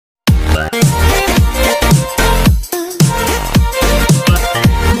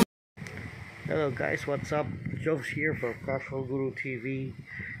Hello guys, what's up? Joves here for Casual Guru TV,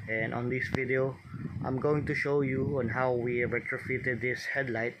 and on this video I'm going to show you on how we retrofitted this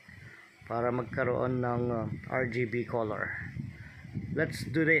headlight para magkaroon ng RGB color. Let's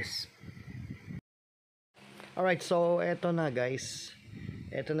do this. Alright, so eto na guys,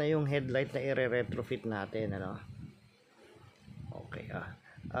 eto na yung headlight na i-retrofit natin, ano? Okay,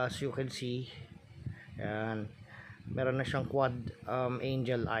 as you can see, yan, meron na siyang quad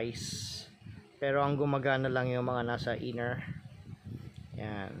angel eyes, pero ang gumagana lang yung mga nasa inner.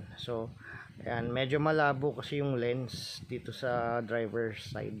 Yan, so yan, medyo malabo kasi yung lens dito sa driver's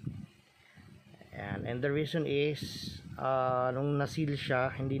side. Yan, and the reason is nung nasil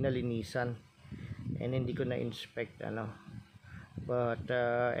siya, hindi nalinisan and hindi ko na-inspect, ano. But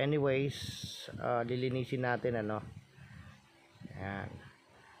anyways, lilinisin natin, ano. Yan,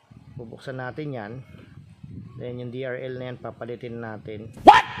 bubuksan natin yan. Then yung DRL na yan papalitin natin.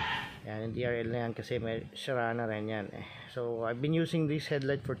 What? Yan, yung DRL na yan kasi may sira na rin yan eh. So I've been using this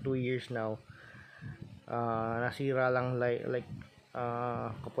headlight for 2 years now. Nasira lang like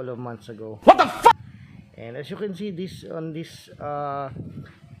couple of months ago. What the fuck? And as you can see, this on this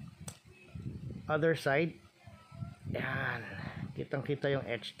other side, yan, kitang kita yung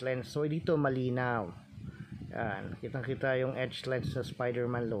etched lens. So dito malinaw. Yan, kitang kita yung etched lens sa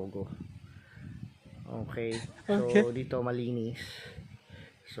Spider-Man logo. Okay, so dito malinis.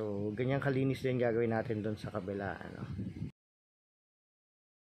 So ganyan kalinis din gagawin natin doon sa kabila, ano.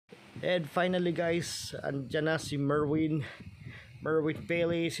 And finally guys, andyan na si Merwin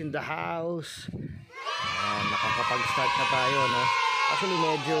Bailey is in the house. Nakakapag-start na tayo, no? Actually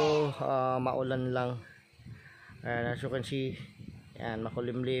medyo maulan lang. And as you can see, yan,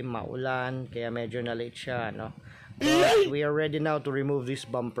 makulimlim, maulan, kaya medyo na late siya, no? But we are ready now to remove this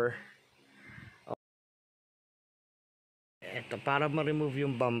bumper. Ito, para ma-remove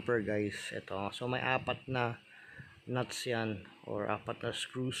yung bumper guys, ito, so may 4 na nuts yan, or 4 na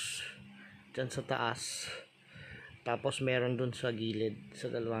screws dyan sa taas, tapos meron dun sa gilid,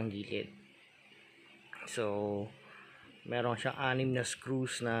 sa dalawang gilid. So meron siyang 6 na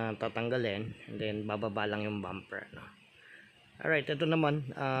screws na tatanggalin, and then bababa lang yung bumper, no? Alright, ito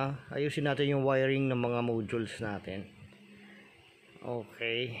naman, ayusin natin yung wiring ng mga modules natin.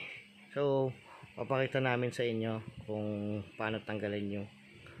 Okay, so papakita namin sa inyo kung paano tanggalin yung,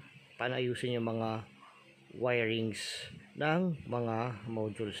 paano ayusin yung mga wirings ng mga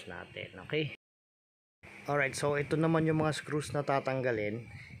modules natin. Okay, alright, so ito naman yung mga screws na tatanggalin.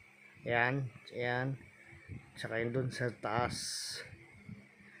 Yan, yan, tsaka yun dun sa taas,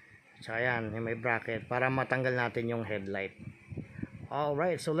 tsaka yan, may bracket para matanggal natin yung headlight.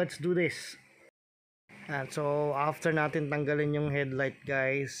 Alright, so let's do this. And so after natin tanggalin yung headlight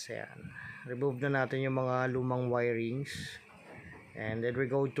guys, yan, remove na natin yung mga lumang wirings, and then we're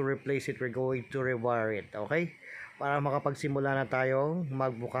going to replace it, we're going to rewire it, okay, para makapagsimula na tayong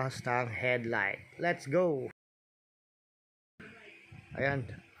magbukas ng headlight. Let's go. Ayan,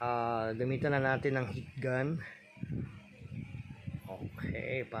 gamitan na natin ng heat gun,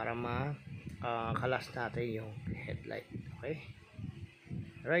 okay, para kalas natin yung headlight. Okay,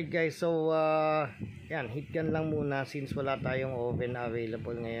 alright guys, so yan, heat gun lang muna since wala tayong oven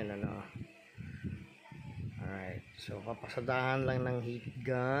available ngayon, ano. Alright, so papasadahan lang ng heat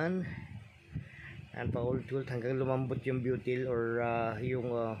gun and paulit-ulit hanggang lumambot yung butyl or yung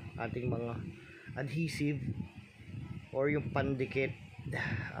ating mga adhesive or yung pandikit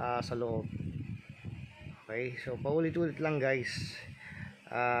sa loob. Okay, so paulit-ulit lang guys.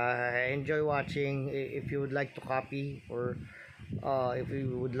 Enjoy watching. If you would like to copy, or if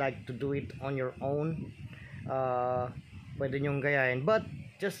you would like to do it on your own, pwede nyong gayahin, but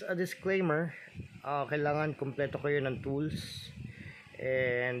just a disclaimer, kailangan kumpleto kayo ng tools,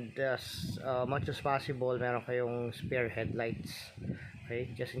 and as much as possible meron kayong spare headlights,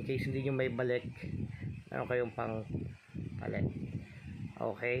 okay, just in case hindi nyo may balik, meron kayong pang palit.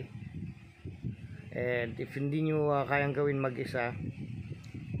 Okay, and if hindi nyo kayang gawin mag-isa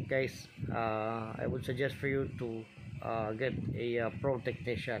guys, I would suggest for you to get a pro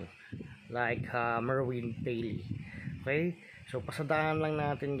technician like Merwin Bailey. Okay, so pasadahan lang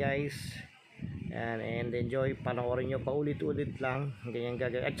natin guys, and enjoy, panoorin nyo paulit-ulit lang, ganyan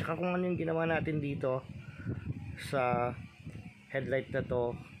gagawin. At saka kung ano yung ginawa natin dito sa headlight na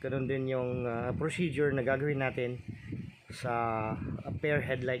to, ganun din yung procedure na gagawin natin sa pair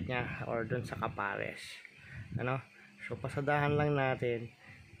headlight nya or dun sa kapares, ano. So pasadahan lang natin,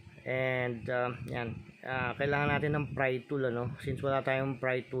 and yan, kailangan natin ng pry tool, ano, since wala tayong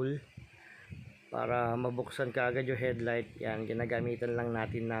pry tool para mabuksan kaagad yung headlight. Yan, ginagamitan lang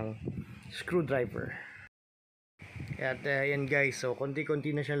natin ng screwdriver. At yan guys, so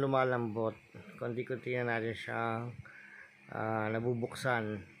konti-konti na siyang lumalambot. konti-konti na natin siyang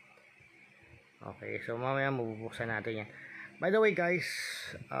nabubuksan. Okay, so mamaya mabubuksan natin yan. By the way guys,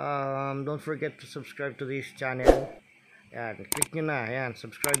 don't forget to subscribe to this channel. Yan, click nyo na, yan,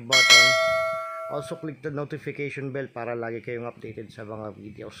 subscribe button. Also click the notification bell para lagi kayong updated sa mga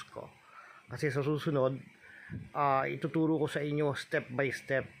videos ko. Kasi sa susunod, ituturo ko sa inyo step by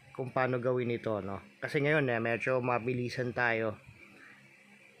step kung paano gawin ito, no? Kasi ngayon medyo mabilisan tayo.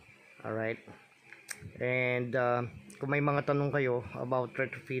 Alright. And kung may mga tanong kayo about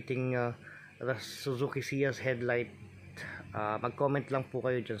retrofitting the Suzuki Ciaz headlight, mag-comment lang po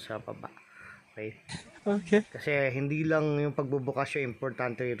kayo dyan sa baba. Okay? Okay. Kasi hindi lang yung pagbubukas yung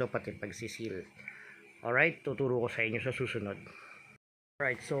importante dito, pati pagsisil. Alright, tuturo ko sa inyo sa susunod.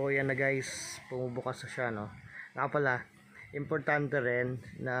 Alright, so yan na guys, pumubukas na siya, no? Nga pala, importante rin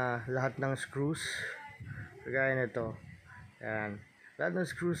na lahat ng screws, kagaya nito, yan, lahat ng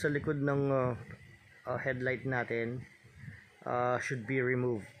screws sa likod ng headlight natin should be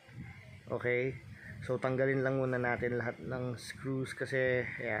removed. Okay, so tanggalin lang muna natin lahat ng screws kasi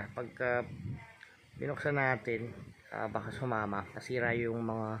pagka binuksan natin, baka sumama, nasira yung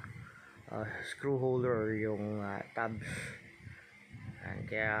mga screw holder or yung tabs.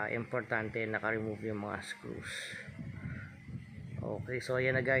 Kaya importante naka-remove yung mga screws. Okay, so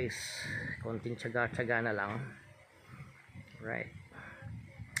ayan na guys, konting tiyaga-tiyaga na lang. Right,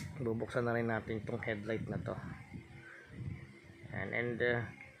 bubuksan na rin natin itong headlight na to. And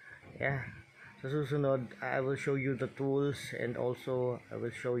yeah, sa susunod I will show you the tools, and also I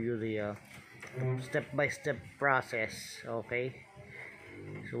will show you the step by step process. Okay,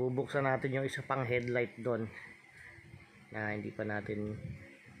 so bubuksan natin yung isa pang headlight doon na hindi pa natin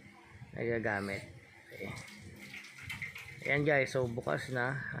nagagamit. Okay. Ayan guys, so bukas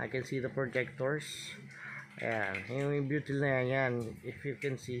na. I can see the projectors. Ayan, yung butyl na yan, if you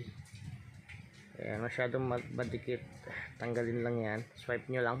can see. Ayan, masyadong madikit. Tanggalin lang yan, swipe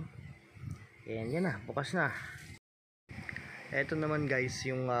nyo lang. Ayan, yan na, bukas na. Ito naman guys,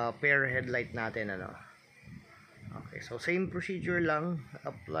 yung pair headlight natin, ano. Okay, so same procedure lang.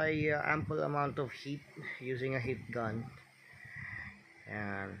 Apply ample amount of heat using a heat gun.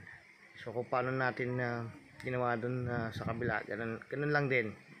 Ayan. So kung paano natin ginawa dun sa kabila, ganun lang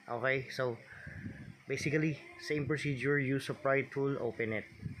din. Okay, so basically same procedure. Use a pry tool, open it.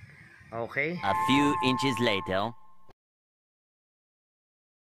 Okay, A few inches later.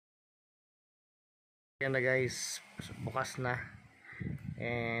 yan na guys, bukas na.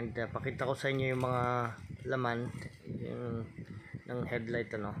 And pakita ko sa inyo yung mga laman ng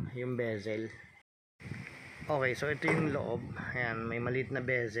headlight, ano, yung bezel. Okay, so ito yung loob. Ayan, may maliit na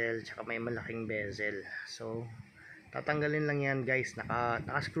bezel, tsaka may malaking bezel. So tatanggalin lang yan guys,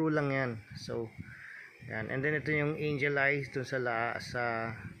 naka-screw lang yan. So yan, and then ito yung angel eyes dun sa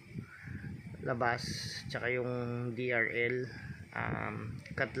labas, tsaka yung DRL.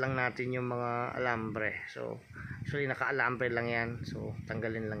 Cut lang natin yung mga alambre. So actually naka-alambre lang yan, so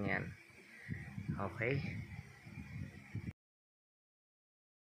tanggalin lang yan. Okay,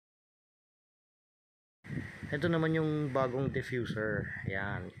 ito naman yung bagong diffuser.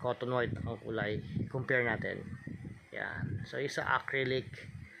 Yan, cotton white ang kulay. Compare natin. Yan, so isa acrylic,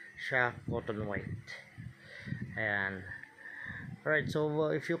 siya cotton white. Ayan. Alright, so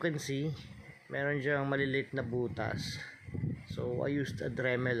if you can see, meron diyang maliliit na butas. So I used a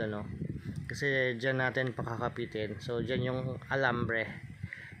Dremel, ano, kasi dyan natin pakakapitin. So dyan yung alambre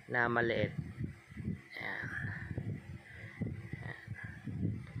na maliit. Ayan.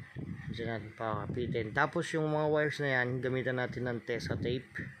 Dyan natin pakakapitin. Tapos yung mga wires na yan, gamitan natin ng Tesa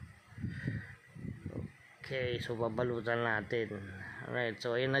tape. Okay, so babalutan natin. Alright,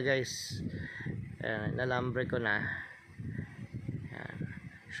 so ayun na guys. Ayan, nalambre ko na. Ayan.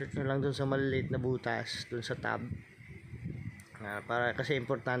 Shoot nyo lang dun sa maliliit na butas, dun sa tab. Para kasi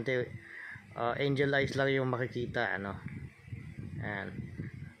importante, angel eyes lang yung makikita, ano. Ayan.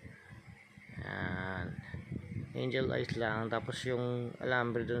 Ayan. Angel eyes lang, tapos yung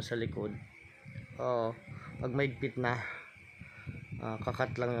alambre dun sa likod. Pag maigpit na,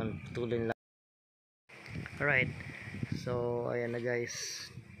 kakat lang yun, putulin lang. Alright, so ayan na guys,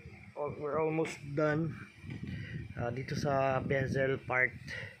 we're almost done dito sa bezel part.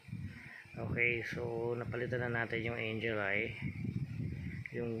 Okay, so napalitan na natin yung angel eye,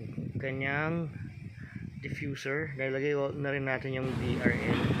 yung kanyang diffuser. Nilagay na rin natin yung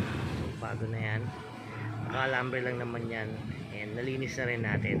DRL, so bago na yan, nakalambre lang naman yan, and nalinis na rin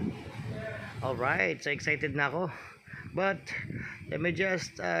natin. Alright, so excited na ako, but let me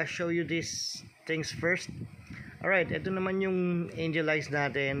just show you these things first. Alright, ito naman yung angel eyes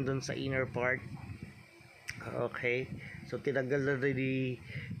natin dun sa inner part. Okay, so tinanggal na rin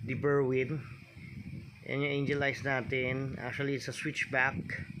the Berwin. Yan yung angel eyes natin. Actually, it's a switchback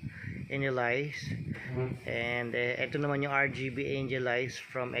angel eyes. And ito naman yung RGB angel eyes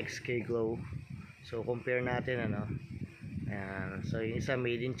from XK Glow. So compare natin ano. Ayan. So yung isa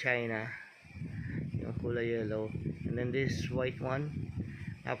made in China, yung kulay yellow, and then this white one,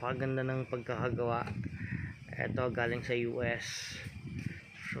 napakaganda ng pagkakagawa. Ito galing sa US,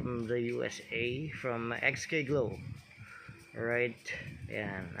 from the USA, from XK Glow. Alright,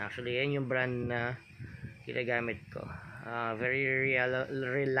 ayan. Actually yan yung brand na ginagamit ko. Very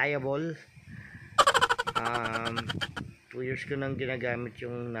reliable. 2 years ko nang ginagamit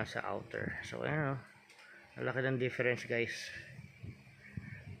yung nasa outer. So ayan, malaki ng difference guys.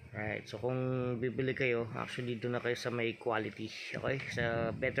 Right, so kung bibili kayo, actually doon na kayo sa may quality, okay,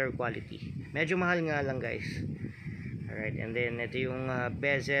 sa better quality. Medyo mahal nga lang guys. Alright, and then ito yung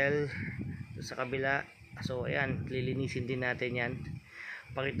bezel sa kabila. So ayan, lilinisin din natin yan.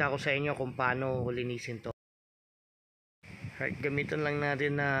 Pakita ko sa inyo kung paano linisin to. Right, gamitan lang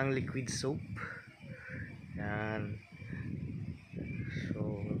natin ng liquid soap. Yan. So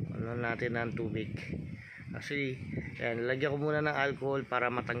ano natin ng tubig. Actually, yan, lagyan ko muna ng alcohol para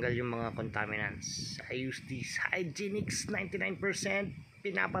matanggal yung mga contaminants. I use this Hygienics 99%,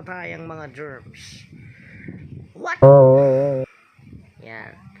 pinapatay ang mga germs. What?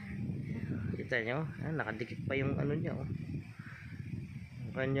 Yan. Kita nyo? Nakadikit pa yung ano nyo.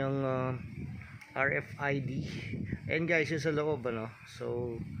 Yung kanyang RFID. And guys, yung sa loob ano.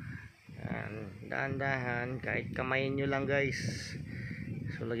 So, yan, dahan-dahan, kahit kamayin nyo lang guys.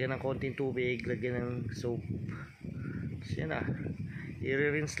 So lagyan ng konting tubig, lagyan ng soap. So yan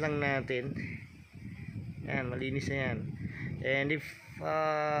i-rinse lang natin. Yan, malinis na yan. And if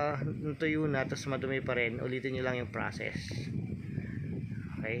natuyo na tapos madumi pa rin, ulitin nyo lang yung process.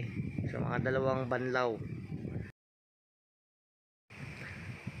 Okay, so mga dalawang banlaw.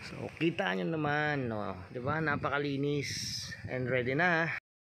 So kita nyo naman, no? Diba, napakalinis. And ready na.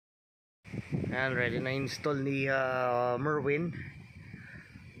 And ready na install ni Merwin.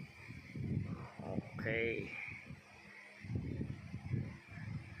 Okay.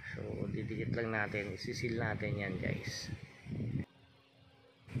 So didikit lang natin, isisil natin yan guys.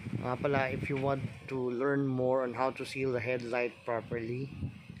 Nga pala, if you want to learn more on how to seal the headlight properly,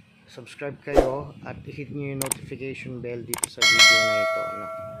 subscribe kayo at hit nyo yung notification bell dito sa video na ito, ano?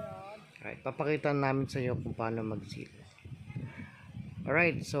 Alright, papakita namin sa inyo kung paano mag-seal.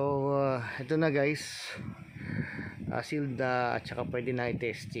 Alright, so ito na guys, sealed at saka pwede na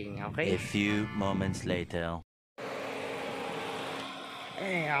i-testing. Okay, A few moments later.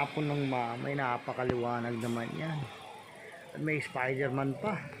 hapon ng may napakaliwanag naman yan. At may Spider-Man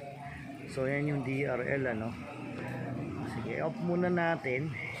pa. So yan yung DRL ano. Sige, off muna natin.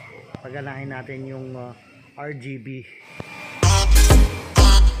 Paganahin natin yung RGB.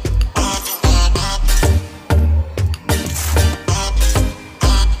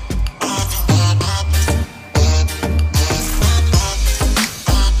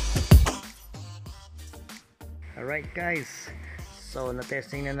 Alright guys, so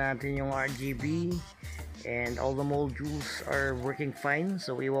na-testing na natin yung RGB and all the modules are working fine.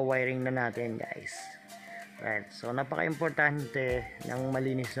 So iwa-wiring na natin guys. Right, so napaka-importante ng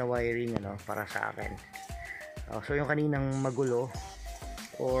malinis na wiring ano, para sa akin. So yung kaninang magulo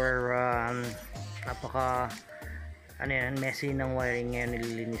or napaka messy ng wiring ngayon,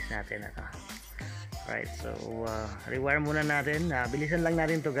 nililinis natin ano. Right, so rewire muna natin. Bilisan lang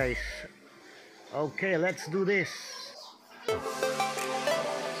natin to guys. Okay, let's do this.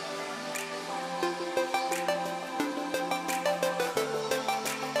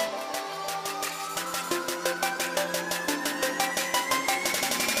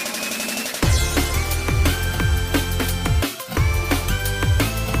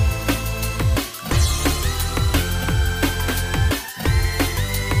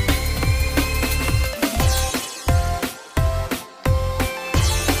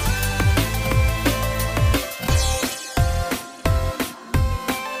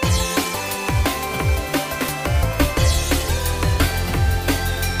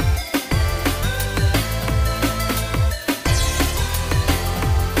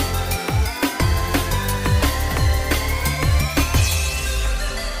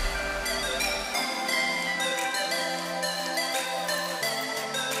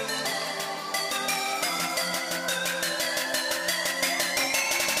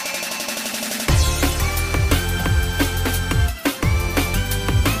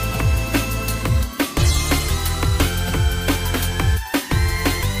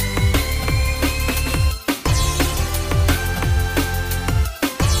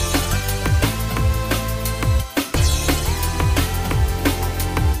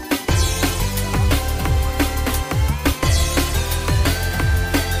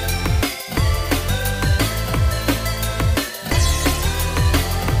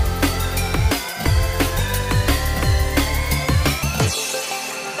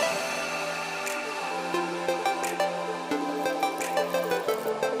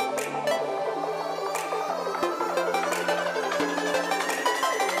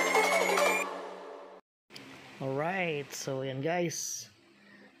 Alright, so yan guys,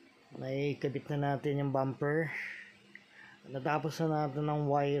 may kabit na natin yung bumper. Natapos na natin ng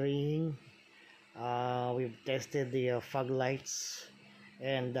wiring. We've tested the fog lights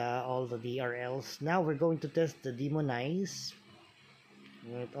and all the DRLs. Now we're going to test the demonize.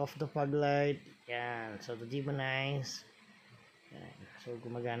 Off the fog light. Yan, so the demonize. Yan. So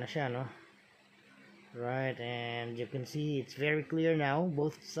gumagana siya, no? Right, and you can see it's very clear now,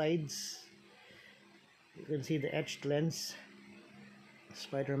 both sides. You can see the etched lens,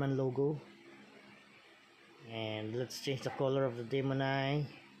 Spider-Man logo. And let's change the color of the demon eye.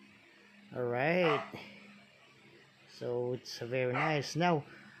 Alright, so it's very nice. Now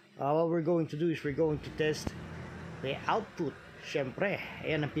what we're going to do is we're going to test the output. Syempre,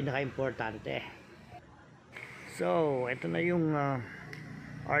 ayan ang pinaka-importante. So ito na yung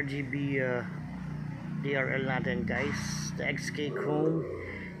RGB DRL natin guys, the XK Chrome.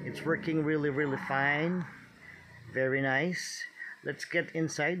 It's working really fine, very nice. Let's get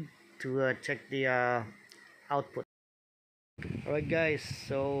inside to check the output. Alright guys,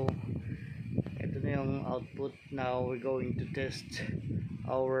 so ito na yung output. Now we're going to test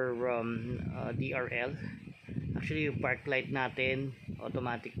our DRL. Actually yung park light natin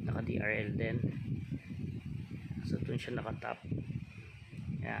automatic naka DRL din, so dun siya nakatap.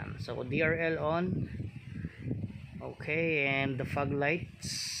 Yan, so DRL on. Okay, and the fog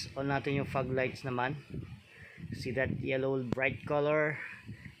lights, on natin yung fog lights naman. See that yellow bright color?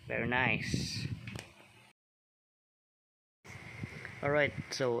 Very nice. Alright,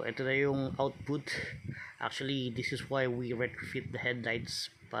 so ito na yung output. Actually, this is why we retrofit the headlights,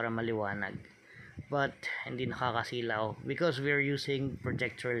 para maliwanag. But hindi nakakasilaw because we're using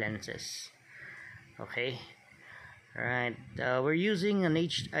projector lenses. Okay. Alright, we're using an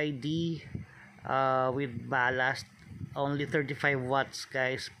HID with ballast, only 35 watts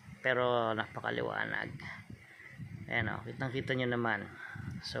guys, pero napakaliwanag. Ayan o, kitang kita nyo naman.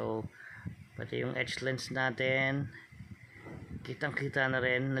 So pati yung edge lens natin kitang kita na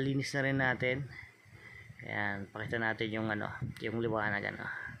rin, nalinis na rin natin. Ayan, pakita natin yung yung liwanag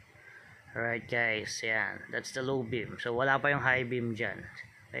Alright guys, yan, that's the low beam. So wala pa yung high beam dyan.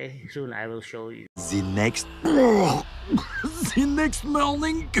 Okay, soon I will show you. The next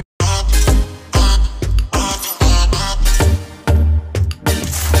morning.